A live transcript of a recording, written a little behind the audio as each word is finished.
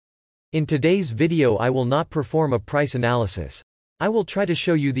In today's video I will not perform a price analysis. I will try to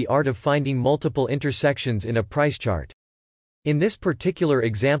show you the art of finding multiple intersections in a price chart. In this particular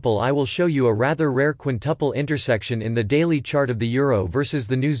example I will show you a rather rare quintuple intersection in the daily chart of the euro versus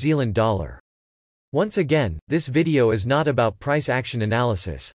the New Zealand dollar. Once again, this video is not about price action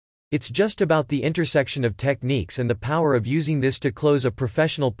analysis. It's just about the intersection of techniques and the power of using this to close a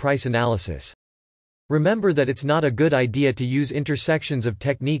professional price analysis. Remember that it's not a good idea to use intersections of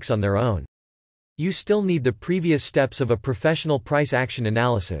techniques on their own. You still need the previous steps of a professional price action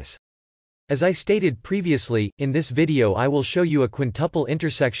analysis. As I stated previously, in this video I will show you a quintuple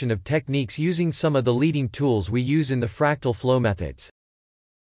intersection of techniques using some of the leading tools we use in the fractal flow methods.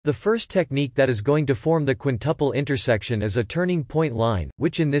 The first technique that is going to form the quintuple intersection is a turning point line,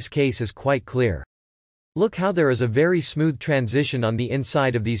 which in this case is quite clear. Look how there is a very smooth transition on the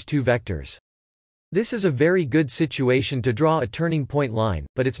inside of these two vectors. This is a very good situation to draw a turning point line,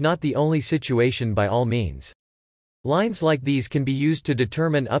 but it's not the only situation by all means. Lines like these can be used to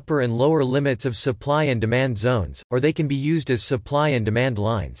determine upper and lower limits of supply and demand zones, or they can be used as supply and demand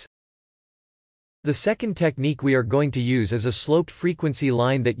lines. The second technique we are going to use is a sloped frequency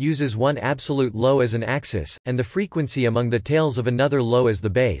line that uses one absolute low as an axis, and the frequency among the tails of another low as the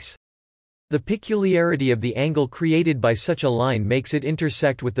base. The peculiarity of the angle created by such a line makes it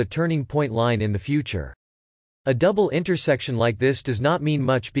intersect with the turning point line in the future. A double intersection like this does not mean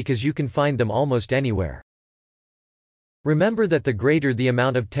much because you can find them almost anywhere. Remember that the greater the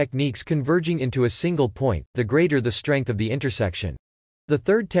amount of techniques converging into a single point, the greater the strength of the intersection. The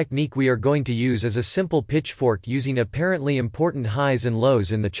third technique we are going to use is a simple pitchfork using apparently important highs and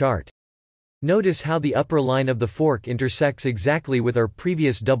lows in the chart. Notice how the upper line of the fork intersects exactly with our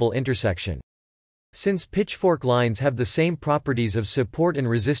previous double intersection. Since pitchfork lines have the same properties of support and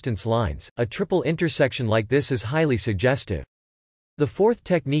resistance lines, a triple intersection like this is highly suggestive. The fourth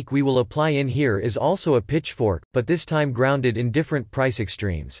technique we will apply in here is also a pitchfork, but this time grounded in different price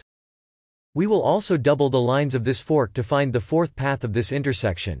extremes. We will also double the lines of this fork to find the fourth path of this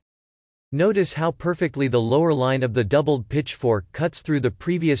intersection. Notice how perfectly the lower line of the doubled pitchfork cuts through the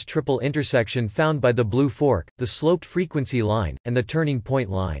previous triple intersection found by the blue fork, the sloped frequency line, and the turning point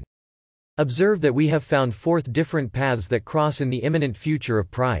line. Observe that we have found fourth different paths that cross in the imminent future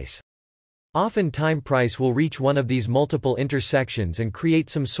of price. Often time price will reach one of these multiple intersections and create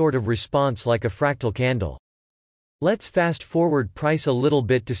some sort of response like a fractal candle. Let's fast forward price a little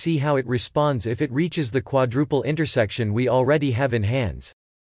bit to see how it responds if it reaches the quadruple intersection we already have in hands.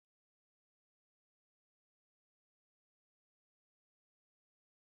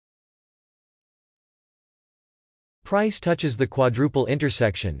 Price touches the quadruple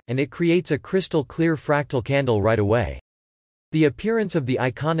intersection, and it creates a crystal clear fractal candle right away. The appearance of the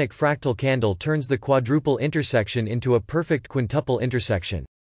iconic fractal candle turns the quadruple intersection into a perfect quintuple intersection.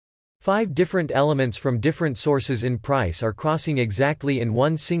 5 different elements from different sources in price are crossing exactly in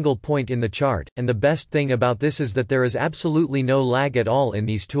one single point in the chart, and the best thing about this is that there is absolutely no lag at all in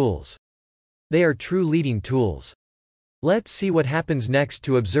these tools. They are true leading tools. Let's see what happens next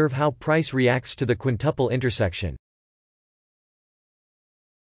to observe how price reacts to the quintuple intersection.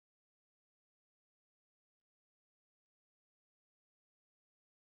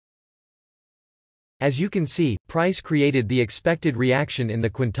 As you can see, price created the expected reaction in the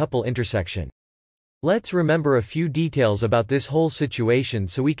quintuple intersection. Let's remember a few details about this whole situation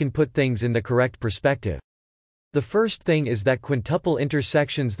so we can put things in the correct perspective. The first thing is that quintuple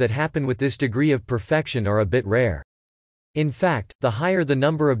intersections that happen with this degree of perfection are a bit rare. In fact, the higher the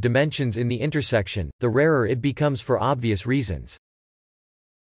number of dimensions in the intersection, the rarer it becomes for obvious reasons.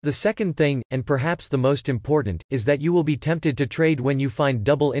 The second thing, and perhaps the most important, is that you will be tempted to trade when you find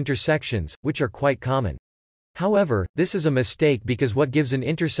double intersections, which are quite common. However, this is a mistake because what gives an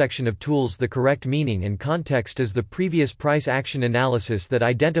intersection of tools the correct meaning and context is the previous price action analysis that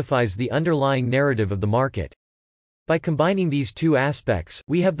identifies the underlying narrative of the market. By combining these two aspects,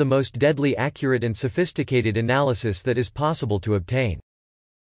 we have the most deadly accurate and sophisticated analysis that is possible to obtain.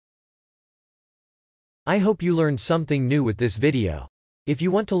 I hope you learned something new with this video. If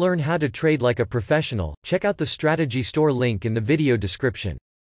you want to learn how to trade like a professional, check out the strategy store link in the video description.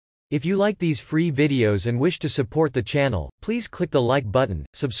 If you like these free videos and wish to support the channel, please click the like button,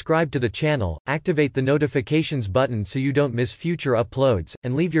 subscribe to the channel, activate the notifications button so you don't miss future uploads,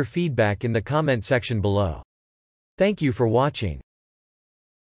 and leave your feedback in the comment section below. Thank you for watching.